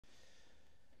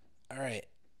All right.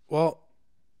 Well,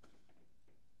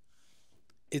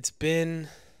 it's been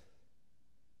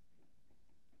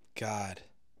God.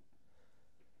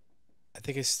 I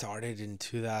think it started in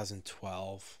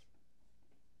 2012,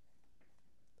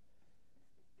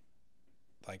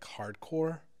 like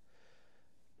hardcore,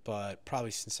 but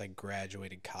probably since I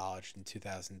graduated college in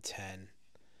 2010,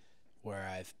 where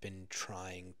I've been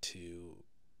trying to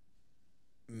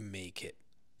make it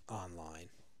online,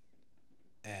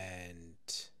 and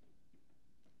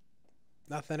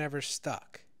nothing ever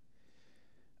stuck.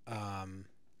 Um,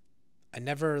 I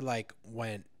never like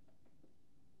went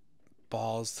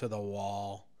balls to the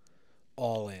wall,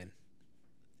 all in.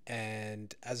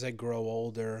 And as I grow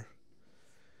older,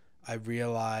 I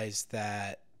realize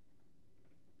that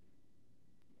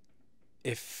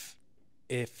if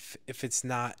if it's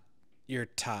not your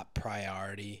top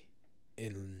priority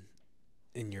in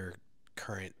your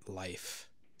current life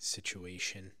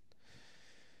situation,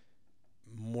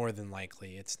 more than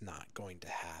likely it's not going to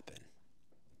happen.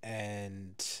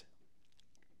 And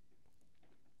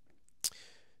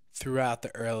throughout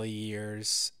the early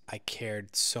years, I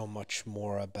cared so much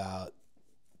more about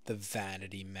the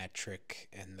vanity metric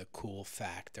and the cool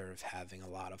factor of having a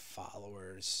lot of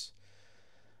followers.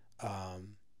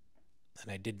 Um,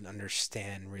 and I didn't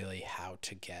understand really how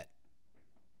to get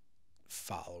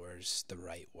followers the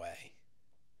right way.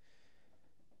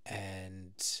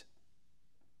 And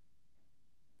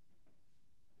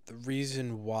the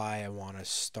reason why I want to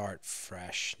start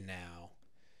fresh now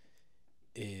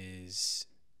is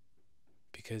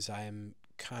because I'm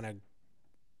kind of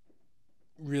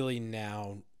really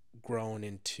now grown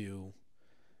into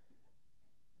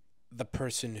the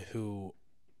person who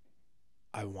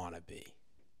I want to be.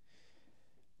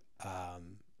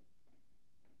 Um,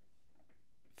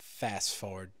 Fast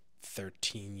forward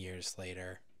 13 years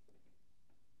later,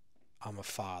 I'm a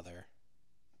father.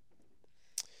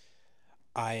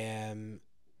 I am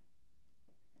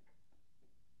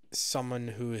someone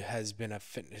who has been a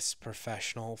fitness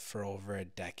professional for over a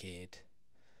decade.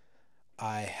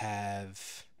 I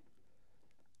have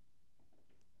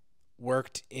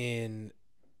worked in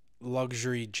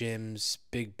luxury gyms,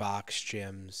 big box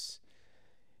gyms,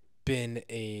 been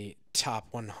a top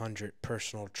 100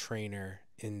 personal trainer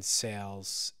in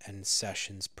sales and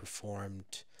sessions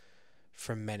performed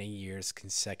for many years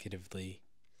consecutively.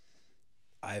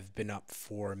 I've been up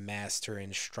for Master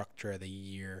Instructor of the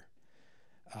Year.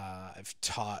 I've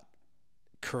taught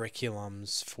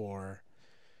curriculums for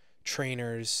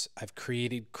trainers. I've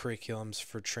created curriculums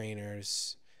for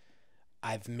trainers.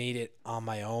 I've made it on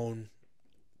my own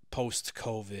post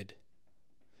COVID.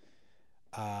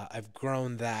 I've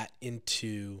grown that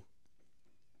into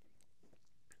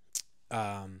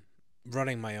um,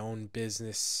 running my own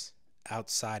business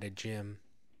outside a gym.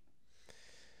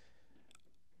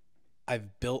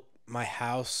 I've built my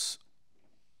house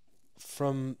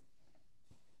from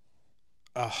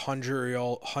a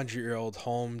hundred-year-old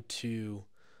home to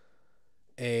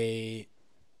a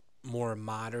more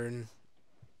modern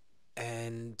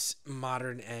and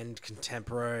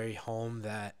contemporary home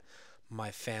that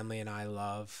my family and I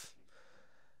love.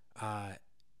 Uh,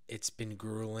 it's been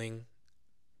grueling,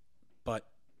 but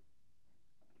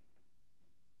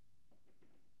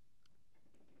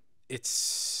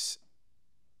it's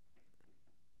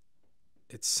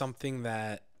it's something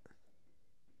that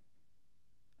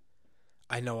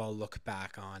I know I'll look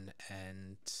back on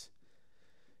and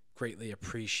greatly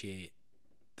appreciate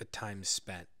the time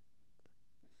spent.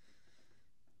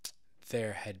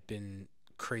 There had been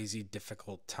crazy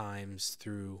difficult times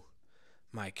through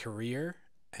my career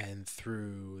and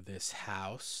through this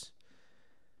house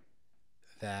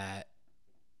that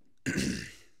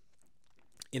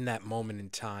in that moment in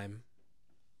time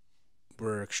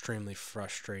were extremely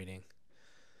frustrating.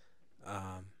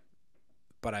 Um,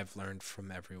 but I've learned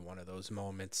from every one of those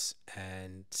moments.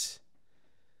 And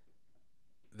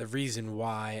the reason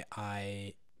why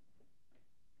I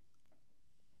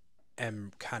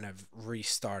am kind of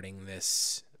restarting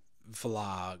this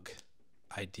vlog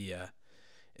idea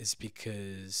is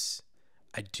because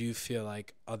I do feel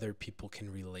like other people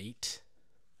can relate.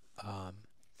 Um,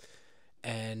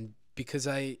 and because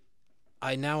I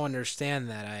now understand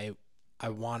that I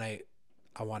want to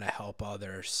I want to help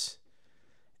others,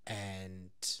 and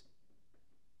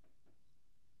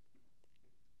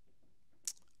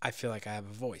I feel like I have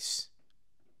a voice.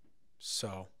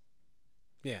 So,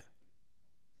 yeah.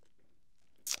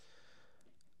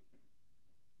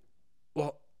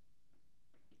 Well,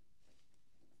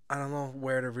 I don't know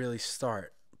where to really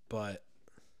start, but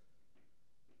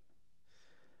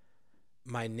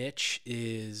my niche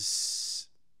is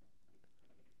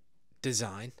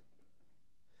design.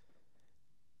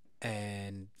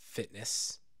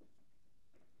 fitness.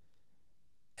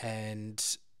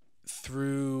 And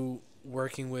through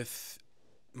working with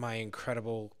my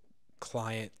incredible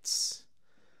clients,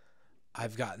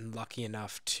 I've gotten lucky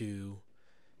enough to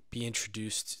be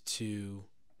introduced to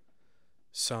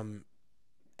some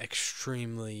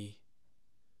extremely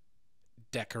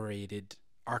decorated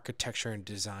architecture and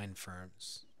design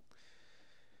firms.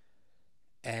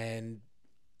 And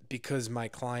because my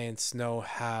clients know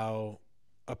how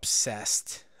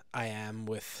obsessed I am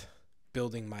with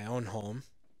building my own home,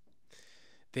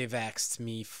 they've asked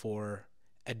me for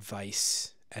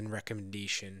advice and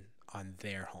recommendation on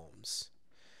their homes.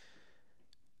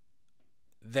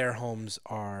 Their homes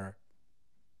are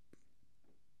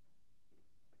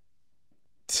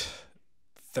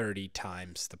 30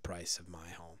 times the price of my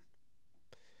home.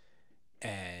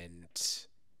 And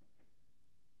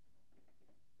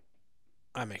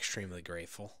I'm extremely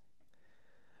grateful.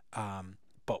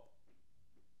 But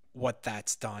what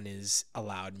that's done is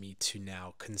allowed me to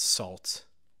now consult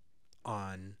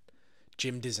on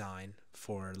gym design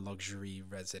for luxury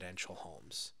residential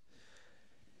homes.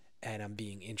 And I'm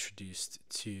being introduced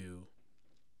to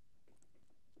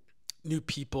new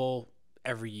people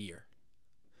every year.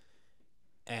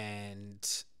 And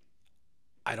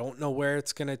I don't know where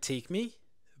it's going to take me,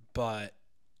 but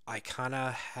I kind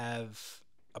of have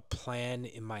a plan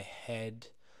in my head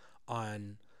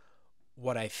on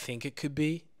what I think it could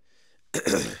be.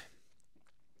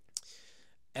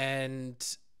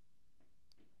 And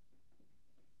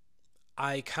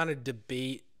I kind of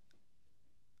debate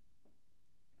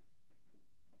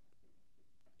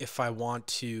if I want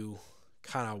to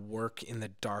kind of work in the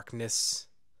darkness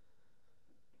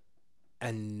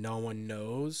and no one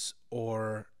knows,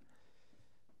 or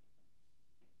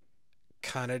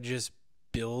kind of just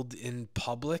build in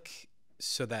public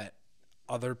so that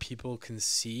other people can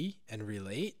see and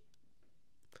relate.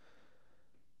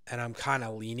 And I'm kind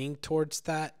of leaning towards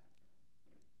that,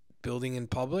 building in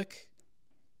public,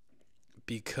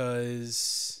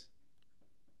 because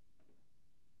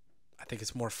I think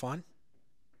it's more fun.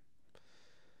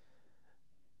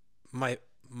 My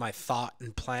thought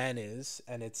and plan is,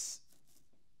 and it's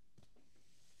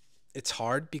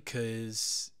hard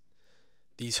because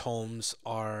these homes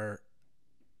are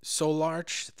so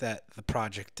large that the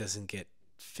project doesn't get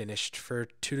finished for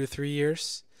 2 to 3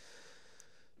 years.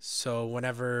 So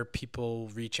whenever people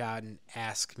reach out and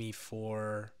ask me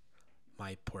for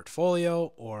my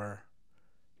portfolio or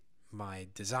my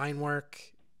design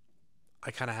work,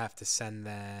 I kind of have to send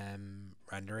them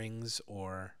renderings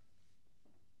or,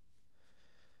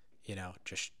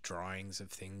 just drawings of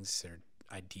things or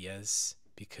ideas,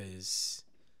 because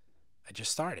I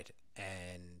just started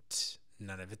and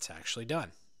none of it's actually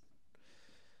done.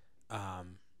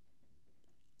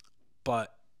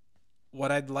 But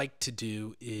what I'd like to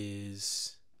do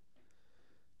is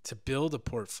to build a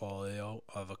portfolio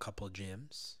of a couple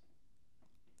gyms,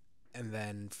 and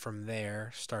then from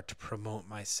there start to promote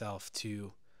myself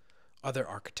to other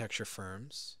architecture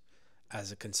firms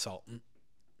as a consultant,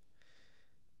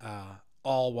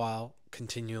 all while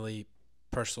continually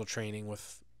personal training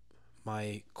with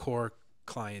my core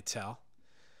clientele.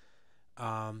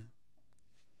 And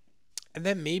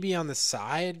then maybe on the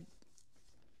side,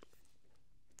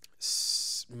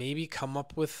 maybe come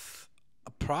up with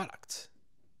a product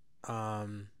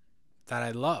that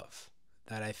I love,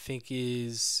 that I think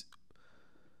is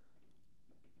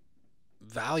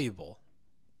valuable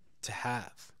to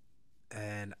have.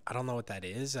 And I don't know what that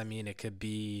is. I mean, it could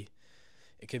be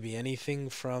anything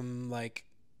from like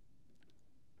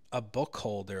a book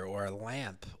holder or a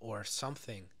lamp or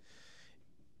something.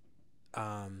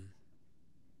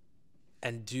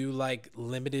 And do like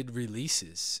limited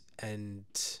releases and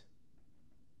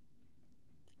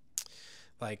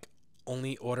like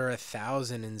only order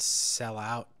 1,000 and sell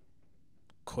out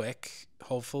quick,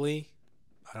 hopefully.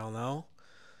 I don't know.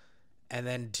 And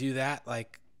then do that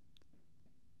like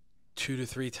 2 to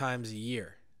 3 times a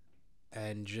year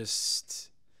and just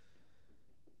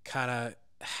kind of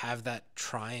have that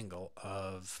triangle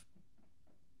of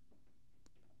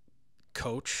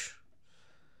coach,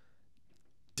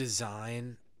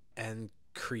 design, and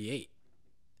create,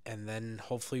 and then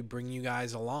hopefully bring you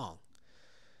guys along.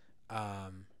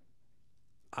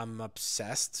 I'm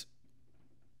obsessed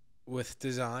with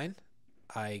design.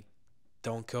 I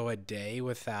don't go a day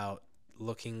without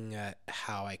looking at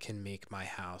how I can make my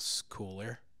house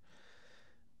cooler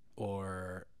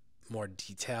or more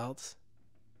detailed.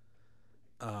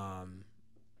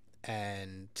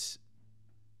 And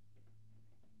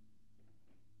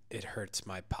it hurts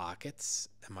my pockets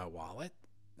and my wallet,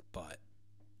 but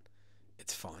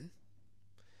it's fun.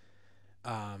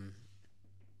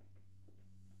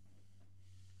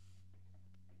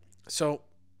 So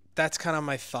that's kind of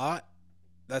my thought.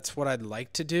 That's what I'd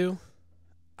like to do.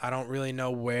 I don't really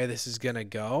know where this is going to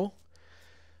go.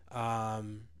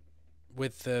 Um,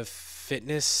 with the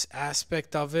fitness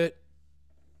aspect of it,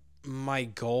 my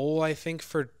goal, I think,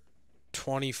 for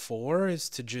 24 is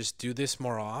to just do this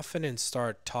more often and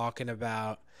start talking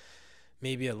about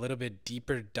maybe a little bit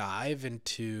deeper dive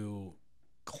into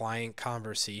client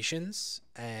conversations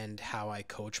and how I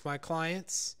coach my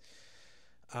clients.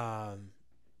 Um,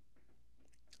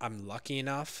 I'm lucky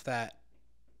enough that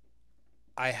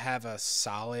I have a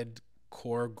solid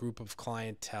core group of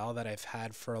clientele that I've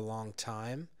had for a long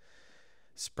time.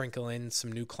 Sprinkle in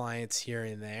some new clients here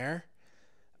and there.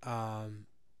 Um,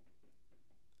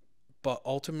 but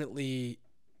ultimately,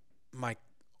 my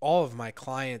all of my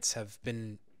clients have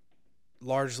been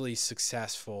largely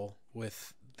successful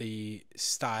with the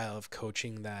style of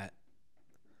coaching that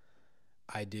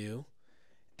I do,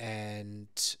 and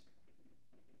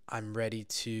I'm ready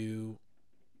to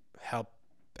help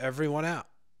everyone out.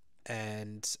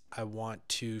 And I want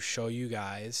to show you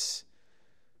guys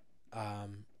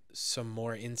some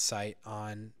more insight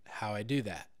on how I do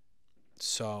that.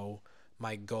 So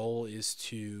my goal is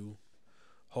to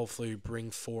hopefully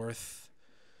bring forth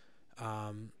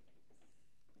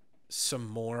some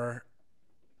more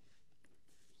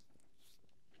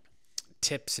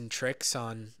tips and tricks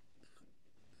on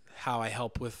how I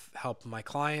help my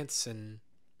clients and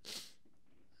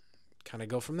kind of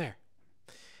go from there.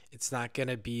 It's not going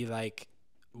to be like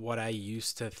what I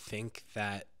used to think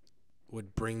that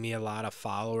would bring me a lot of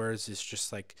followers is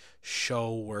just like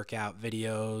show workout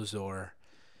videos or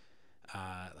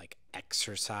like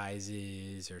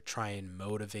exercises or try and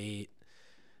motivate.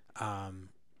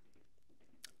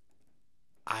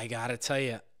 I gotta tell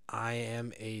you, I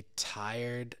am a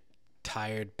tired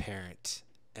parent,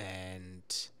 and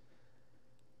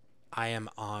I am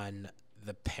on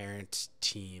the parent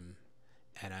team,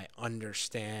 and I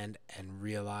understand and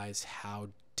realize how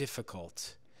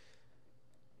difficult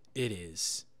it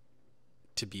is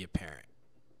to be a parent.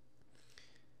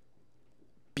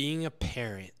 Being a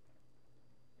parent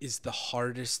is the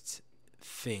hardest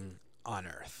thing on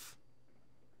earth.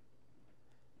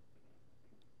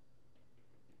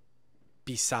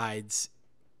 Besides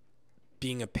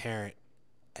being a parent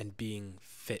and being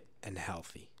fit and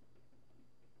healthy.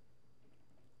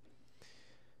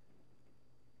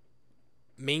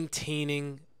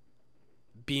 Maintaining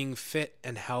being fit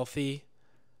and healthy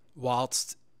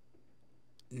whilst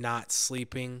not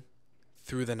sleeping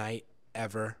through the night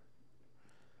ever,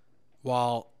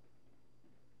 while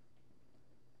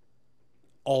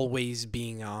always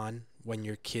being on when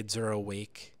your kids are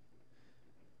awake,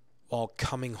 while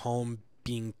coming home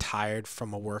being tired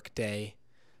from a work day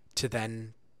to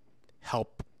then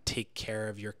help take care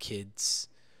of your kids.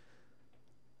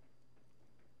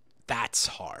 That's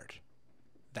hard.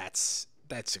 That's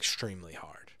extremely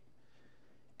hard.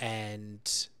 And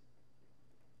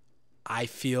I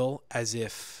feel as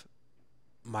if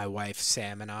my wife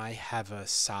Sam and I have a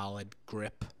solid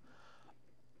grip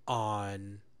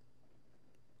on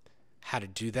how to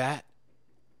do that,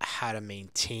 how to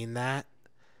maintain that,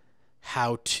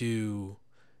 how to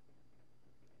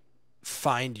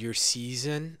find your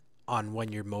season on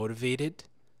when you're motivated,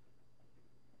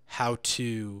 how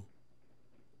to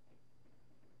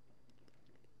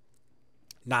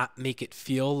not make it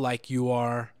feel like you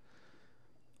are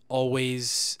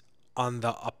always on the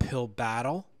uphill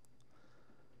battle,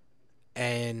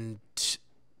 and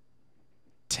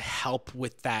to help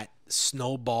with that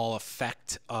snowball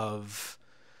effect of,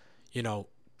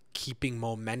 keeping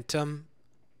momentum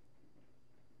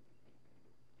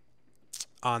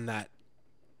on that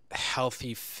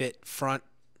healthy, fit front.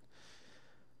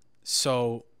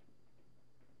 So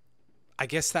I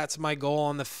guess that's my goal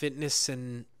on the fitness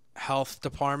and health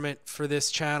department for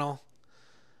this channel.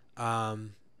 I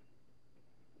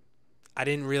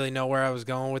didn't really know where I was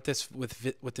going with this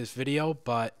with this video,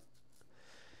 but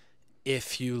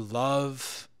if you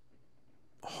love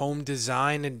home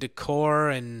design and decor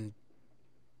and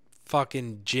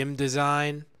fucking gym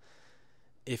design,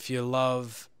 if you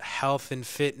love health and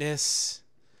fitness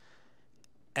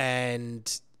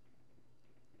and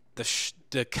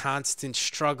the constant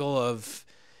struggle of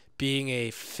being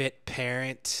a fit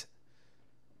parent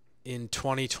in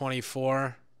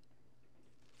 2024,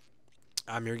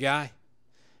 I'm your guy.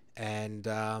 And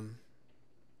I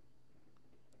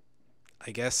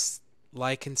guess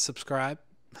like and subscribe.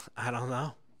 I don't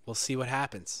know. We'll see what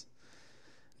happens.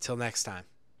 Until next time.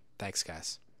 Thanks,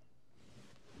 guys.